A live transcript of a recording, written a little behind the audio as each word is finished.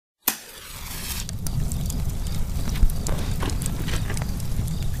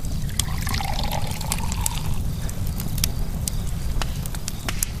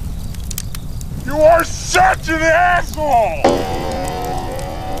are such an asshole!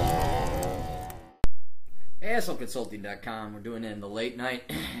 AssholeConsulting.com. We're doing it in the late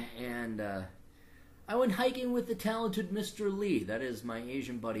night, and I went hiking with the talented Mr. Lee. That is my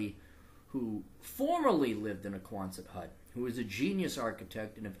Asian buddy who formerly lived in a Quonset hut, who is a genius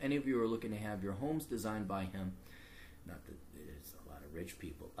architect, and if any of you are looking to have your homes designed by him, not that there's a lot of rich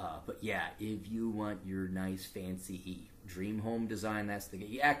people, but yeah, if you want your nice, fancy dream home design, that's the guy.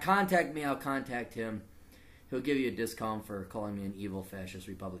 Yeah, contact me, I'll contact him. He'll give you a discount for calling me an evil fascist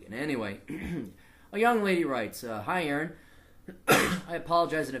Republican. Anyway, a young lady writes, Hi Aaron, I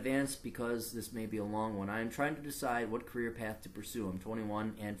apologize in advance because this may be a long one. I am trying to decide what career path to pursue. I'm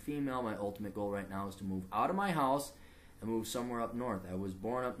 21 and female. My ultimate goal right now is to move out of my house and move somewhere up north. I was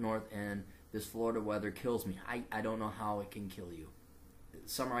born up north and this Florida weather kills me. I don't know how it can kill you.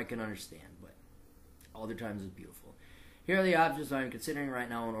 Summer I can understand, but other times it's beautiful. Here are the options I'm considering right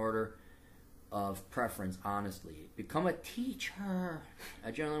now in order of preference, honestly. Become a teacher. I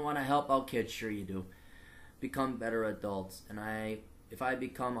generally want to help out kids. Sure you do. Become better adults. And if I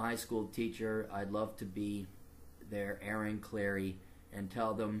become a high school teacher, I'd love to be their Aaron Clary and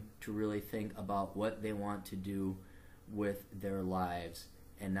tell them to really think about what they want to do with their lives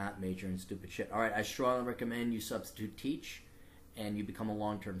and not major in stupid shit. All right, I strongly recommend you substitute teach and you become a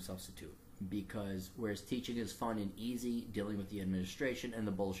long-term substitute, because whereas teaching is fun and easy, dealing with the administration and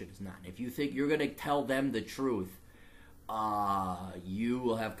the bullshit is not. If you think you're going to tell them the truth, you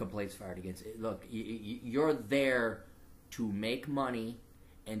will have complaints fired against it. Look, you're there to make money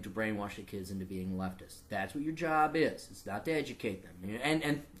and to brainwash the kids into being leftists. That's what your job is. It's not to educate them.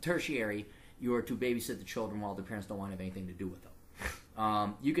 And tertiary, you are to babysit the children while the parents don't want to have anything to do with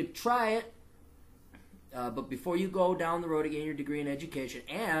them. You could try it, but before you go down the road to getting your degree in education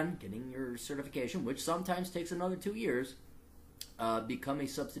and getting your certification, which sometimes takes another 2 years, become a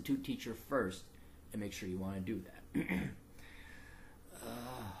substitute teacher first and make sure you want to do that.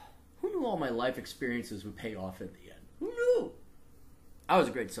 Who knew all my life experiences would pay off in the end? Who knew? I was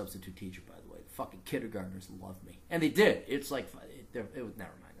a great substitute teacher, by the way. The fucking kindergartners loved me. And they did. It's like, it was,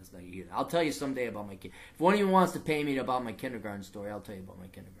 never mind. That's not you. I'll tell you someday about my kid. If one of you wants to pay me about my kindergarten story, I'll tell you about my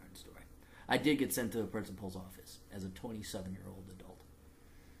kindergarten story. I did get sent to the principal's office as a 27-year-old adult.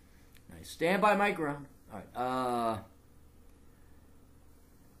 I stand by my ground. All right.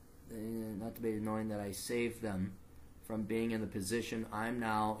 Not to be annoying that I saved them from being in the position I'm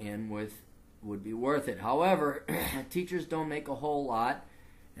now in would be worth it. However, teachers don't make a whole lot,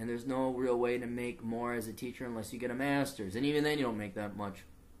 and there's no real way to make more as a teacher unless you get a master's, and even then you don't make that much.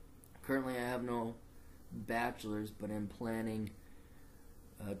 Currently, I have no bachelor's, but am planning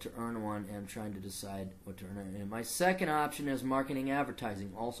to earn one, and I'm trying to decide what to earn. And my second option is marketing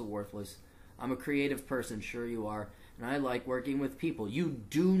advertising, also worthless. I'm a creative person, sure you are, and I like working with people. You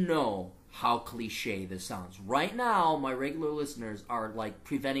do know how cliche this sounds. Right now, my regular listeners are like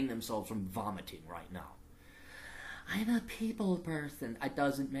preventing themselves from vomiting right now. I'm a people person. It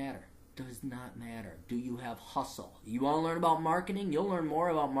doesn't matter. Does not matter. Do you have hustle? You want to learn about marketing? You'll learn more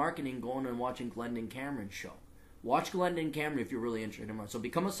about marketing going and watching Glendon Cameron's show. Watch Glendon Cameron if you're really interested in marketing. So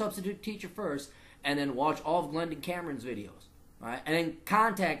become a substitute teacher first, and then watch all of Glendon Cameron's videos. All right? And then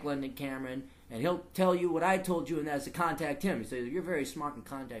contact Glendon Cameron, and he'll tell you what I told you, and that's to contact him. He says, you're very smart in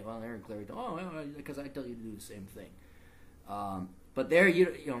contact. Well, Aaron Clary, because I tell you to do the same thing. But there,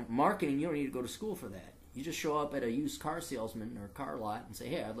 you know, marketing, you don't need to go to school for that. You just show up at a used car salesman or car lot and say,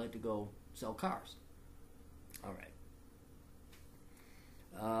 hey, I'd like to go sell cars. All right.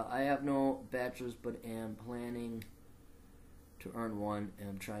 I have no bachelor's, but am planning to earn one, and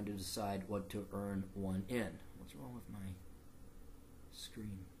I'm trying to decide what to earn one in. What's wrong with my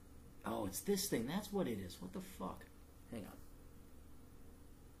screen? Oh, it's this thing. That's what it is. What the fuck? Hang on.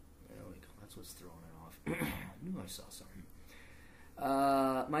 There we go. That's what's throwing it off. I knew I saw something.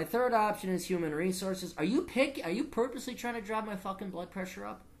 My third option is human resources. Are you purposely trying to drive my fucking blood pressure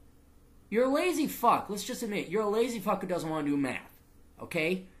up? You're a lazy fuck. Let's just admit it. You're a lazy fuck who doesn't want to do math.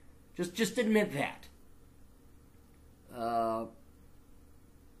 Okay? Just admit that.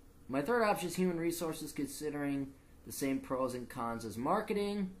 My third option is human resources, considering the same pros and cons as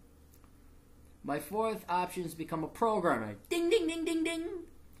marketing. My fourth option is become a programmer. Ding, ding, ding, ding, ding.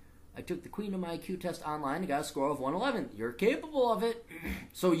 I took the Queen of My IQ test online and got a score of 111. You're capable of it.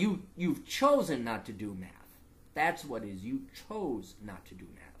 So you've chosen not to do math. That's what it is. You chose not to do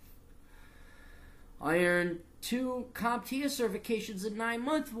math. I earned 2 CompTIA certifications in 9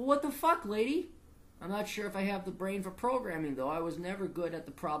 months. Well, what the fuck, lady? I'm not sure if I have the brain for programming, though. I was never good at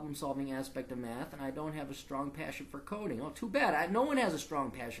the problem-solving aspect of math, and I don't have a strong passion for coding. Oh, too bad. No one has a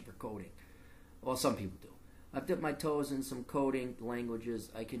strong passion for coding. Well, some people do. I've dipped my toes in some coding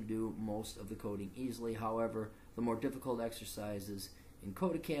languages. I can do most of the coding easily. However, the more difficult exercises in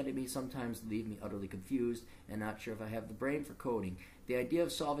Code Academy sometimes leave me utterly confused and not sure if I have the brain for coding. The idea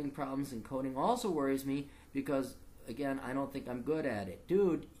of solving problems in coding also worries me because, again, I don't think I'm good at it.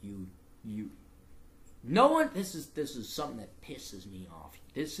 Dude, no one, this is something that pisses me off.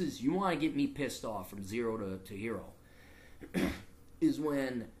 You want to get me pissed off from zero to hero, is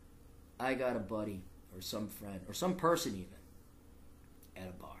when I got a buddy or some friend or some person even at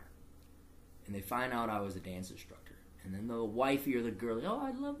a bar, and they find out I was a dance instructor. And then the wifey or the girl, oh,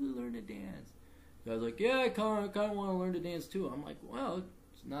 I'd love to learn to dance. The guy's like, yeah, I kind of want to learn to dance too. I'm like, well,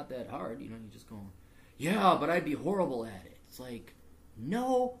 it's not that hard. You just go, yeah, but I'd be horrible at it. It's like,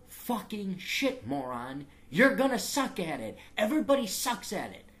 no fucking shit, moron. You're going to suck at it. Everybody sucks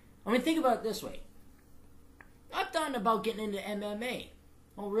at it. I mean, think about it this way. I've thought about getting into MMA.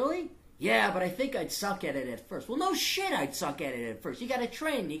 Oh, really? Yeah, but I think I'd suck at it at first. Well, no shit, I'd suck at it at first. You got to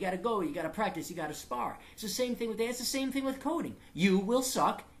train, you got to go, you got to practice, you got to spar. It's the same thing with dance. It's the same thing with coding. You will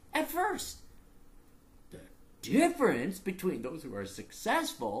suck at first. The difference between those who are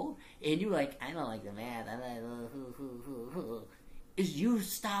successful and you like, I don't like the math, is you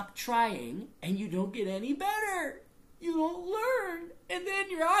stop trying and you don't get any better. You don't learn. And then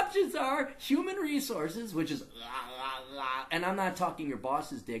your options are human resources, which is, and I'm not talking your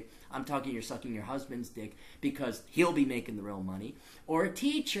boss's dick, I'm talking you're sucking your husband's dick because he'll be making the real money. Or a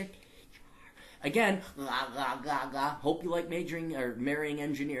teacher. Again, hope you like majoring or marrying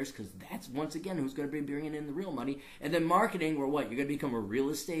engineers because that's, once again, who's going to be bringing in the real money. And then marketing, where what? You're going to become a real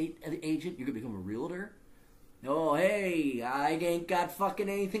estate agent? You're going to become a realtor? Oh, hey, I ain't got fucking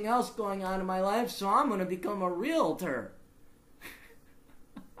anything else going on in my life, so I'm going to become a realtor.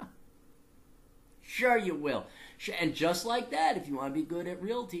 Sure you will. And just like that, if you want to be good at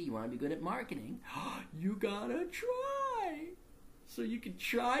realty, you want to be good at marketing, you gotta try. So you can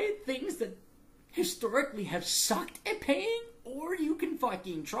try at things that historically have sucked at paying, or you can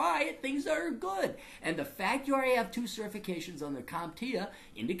fucking try at things that are good. And the fact you already have 2 certifications on the CompTIA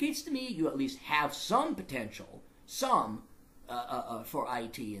indicates to me you at least have some potential, for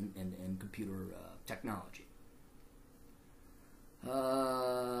IT and computer technology.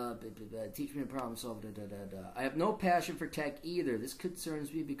 Teach me a problem solve. I have no passion for tech either. This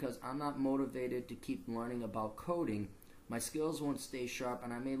concerns me because I'm not motivated to keep learning about coding. My skills won't stay sharp,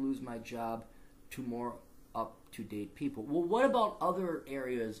 and I may lose my job to more up-to-date people. Well, what about other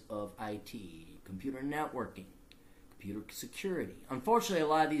areas of IT? Computer networking, computer security. Unfortunately, a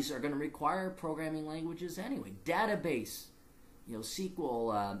lot of these are going to require programming languages anyway. Database,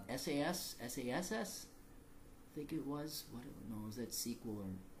 SQL, SASS. I think it was, was that SQL or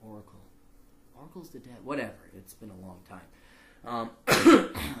Oracle? Oracle's the dad. Whatever. It's been a long time.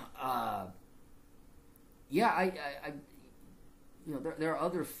 There are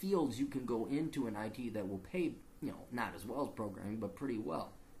other fields you can go into in IT that will pay, not as well as programming, but pretty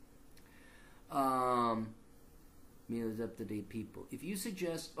well. There's up-to-date people. If you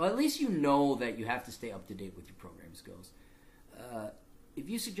suggest, at least you know that you have to stay up-to-date with your programming skills. If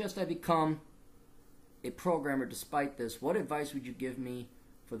you suggest I become a programmer despite this, what advice would you give me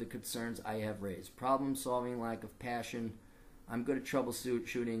for the concerns I have raised? Problem solving, lack of passion. I'm good at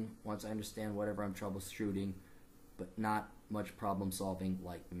troubleshooting once I understand whatever I'm troubleshooting, but not much problem solving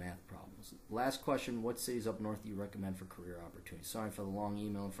like the math problems. Last question, what cities up north do you recommend for career opportunities? Sorry for the long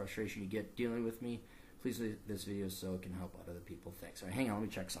email and frustration you get dealing with me. Please leave this video so it can help out other people. Thanks. All right, hang on, let me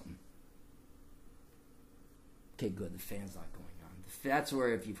check something. Okay, good, the fan's not going on. That's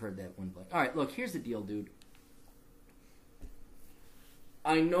where, if you've heard that one blank. All right, look, here's the deal, dude.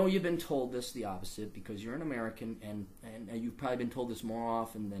 I know you've been told this the opposite because you're an American, and you've probably been told this more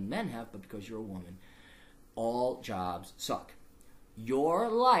often than men have, but because you're a woman. All jobs suck. Your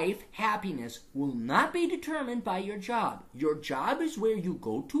life happiness will not be determined by your job. Your job is where you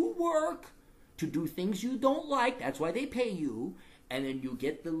go to work to do things you don't like. That's why they pay you. And then you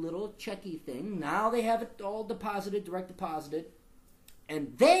get the little checky thing. Now they have it all deposited, direct deposited.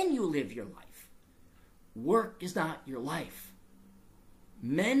 And then you live your life. Work is not your life.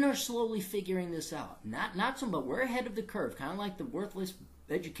 Men are slowly figuring this out. Not some, but we're ahead of the curve. Kind of like the worthless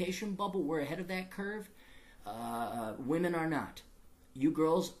education bubble. We're ahead of that curve. Women are not. You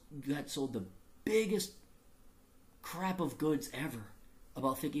girls got sold the biggest crap of goods ever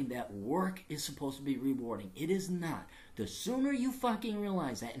about thinking that work is supposed to be rewarding. It is not. The sooner you fucking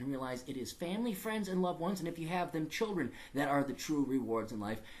realize that and realize it is family, friends, and loved ones, and if you have them, children, that are the true rewards in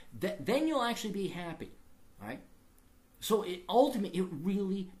life, then you'll actually be happy. All right? So ultimately, it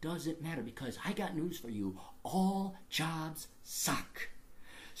really doesn't matter because I got news for you. All jobs suck.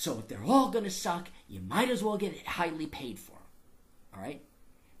 So if they're all going to suck, you might as well get highly paid for them. All right?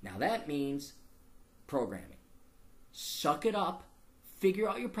 Now that means programming. Suck it up. Figure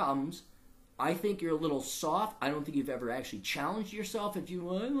out your problems. I think you're a little soft. I don't think you've ever actually challenged yourself. If you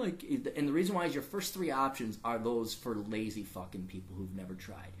like, and the reason why is your first three options are those for lazy fucking people who've never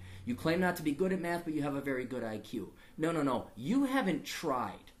tried. You claim not to be good at math, but you have a very good IQ. No. You haven't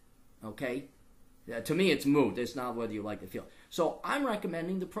tried. Okay? To me, it's moot. It's not whether you like the field. So I'm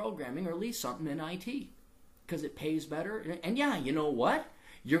recommending the programming or at least something in IT because it pays better. And yeah, you know what?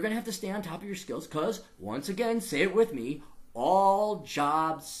 You're going to have to stay on top of your skills because, once again, say it with me, all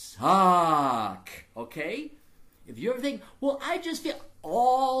jobs suck. Okay? If you ever think, well, I just feel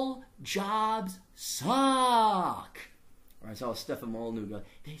all jobs suck. Or I saw Stefan Molyneux go,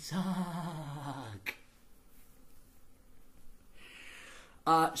 they suck.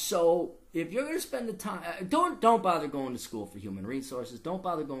 So if you're going to spend the time, don't bother going to school for human resources. Don't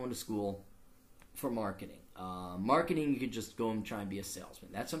bother going to school for marketing. Marketing, you can just go and try and be a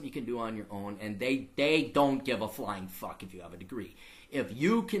salesman. That's something you can do on your own, and they don't give a flying fuck if you have a degree. If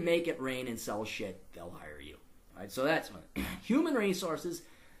you can make it rain and sell shit, they'll hire you. All right, so that's one. Human resources.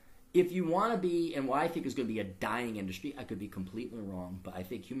 If you want to be, and what I think is going to be a dying industry, I could be completely wrong, but I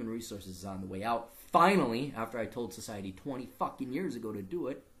think human resources is on the way out. Finally, after I told society 20 fucking years ago to do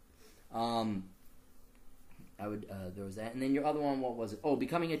it, there was that. And then your other one, what was it? Oh,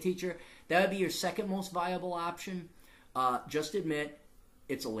 becoming a teacher. That would be your second most viable option. Just admit,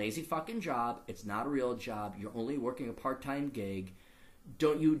 it's a lazy fucking job. It's not a real job. You're only working a part-time gig.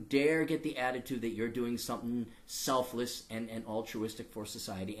 Don't you dare get the attitude that you're doing something selfless and altruistic for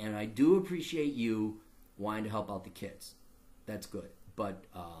society. And I do appreciate you wanting to help out the kids. That's good. But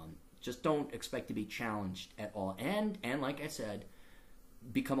just don't expect to be challenged at all. And like I said,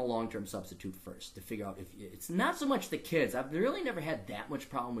 become a long-term substitute first to figure out if it's not so much the kids. I've really never had that much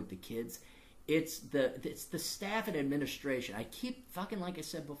problem with the kids. It's the staff and administration. I keep fucking, like I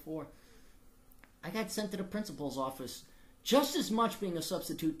said before, I got sent to the principal's office just as much being a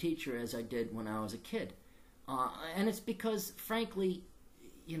substitute teacher as I did when I was a kid. And it's because, frankly,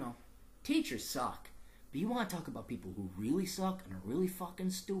 teachers suck. But you want to talk about people who really suck and are really fucking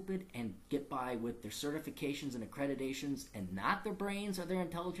stupid and get by with their certifications and accreditations and not their brains or their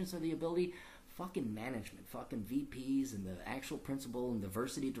intelligence or the ability? Fucking management, fucking VPs and the actual principal and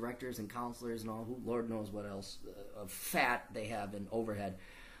diversity directors and counselors and all, who Lord knows what else of fat they have in overhead.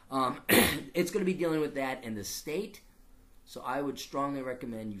 It's going to be dealing with that in the state. So I would strongly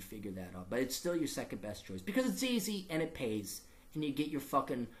recommend you figure that out. But it's still your second best choice because it's easy and it pays. And you get your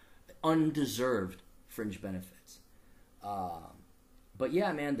fucking undeserved fringe benefits. But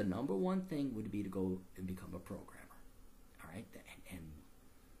yeah, man, the number one thing would be to go and become a programmer. All right? And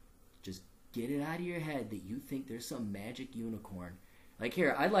just get it out of your head that you think there's some magic unicorn. Like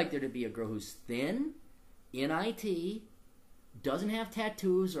here, I'd like there to be a girl who's thin, in IT, doesn't have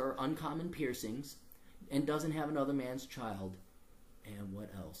tattoos or uncommon piercings, and doesn't have another man's child. And what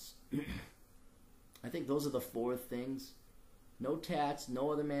else? I think those are the four things. No tats,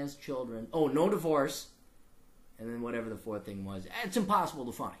 no other man's children. Oh, no divorce. And then whatever the fourth thing was. It's impossible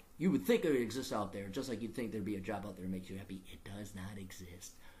to find. You would think it would exist out there, just like you'd think there'd be a job out there that makes you happy. It does not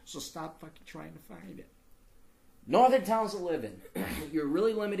exist. So stop fucking trying to find it. Northern towns to live in. You're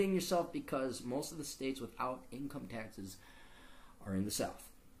really limiting yourself because most of the states without income taxes are in the South.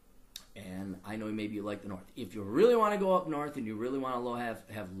 And I know maybe you like the North. If you really want to go up north and you really want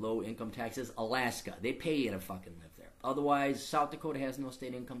to have low income taxes, Alaska, they pay you to fucking live there. Otherwise, South Dakota has no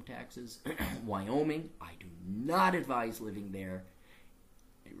state income taxes. Wyoming, I do not advise living there.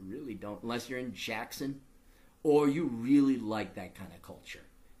 I really don't, unless you're in Jackson or you really like that kind of culture.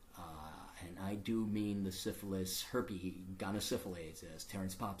 And I do mean the syphilis, herpes, gonosyphilis, as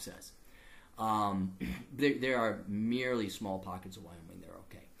Terrence Popp says. There are merely small pockets of Wyoming. They're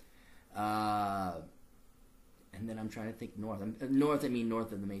okay. And then I'm trying to think north. North, I mean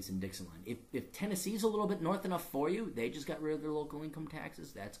north of the Mason-Dixon line. If Tennessee's a little bit north enough for you, they just got rid of their local income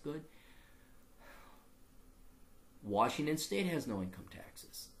taxes. That's good. Washington State has no income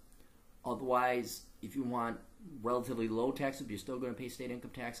taxes. Otherwise, if you want relatively low taxes, but you're still going to pay state income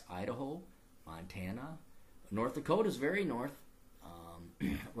tax, Idaho, Montana, North Dakota is very north.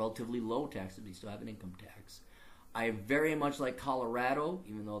 Relatively low taxes, but you still have an income tax. I very much like Colorado,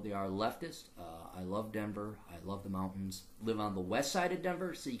 even though they are leftist. I love Denver. I love the mountains. Live on the west side of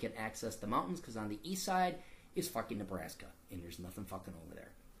Denver so you can access the mountains, because on the east side is fucking Nebraska, and there's nothing fucking over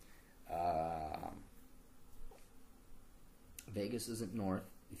there. Vegas isn't north.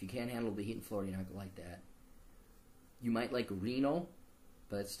 If you can't handle the heat in Florida, you're not going to like that. You might like Reno,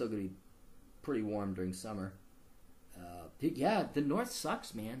 but it's still going to be pretty warm during summer. Yeah, the North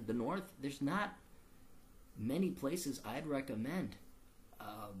sucks, man. The North, there's not many places I'd recommend.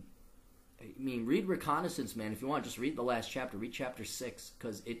 I mean, read Reconnaissance, man. If you want, just read the last chapter. Read chapter 6,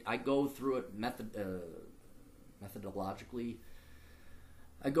 because I go through it methodologically.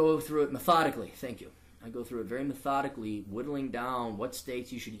 I go through it methodically. Thank you. I go through it very methodically, whittling down what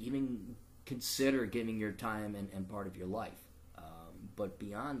states you should even consider giving your time and part of your life. But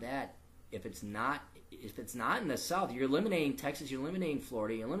beyond that, if it's not in the South, you're eliminating Texas, you're eliminating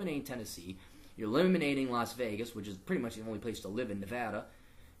Florida, you're eliminating Tennessee, you're eliminating Las Vegas, which is pretty much the only place to live in Nevada,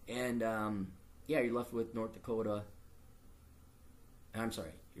 and you're left with North Dakota. I'm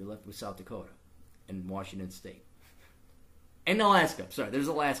sorry, you're left with South Dakota and Washington State. And Alaska. Sorry, there's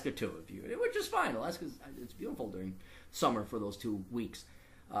Alaska too, which is fine. It's beautiful during summer for those 2 weeks.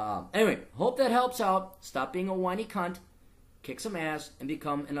 Anyway, hope that helps out. Stop being a whiny cunt, kick some ass, and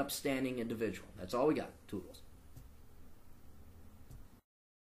become an upstanding individual. That's all we got. Toodles.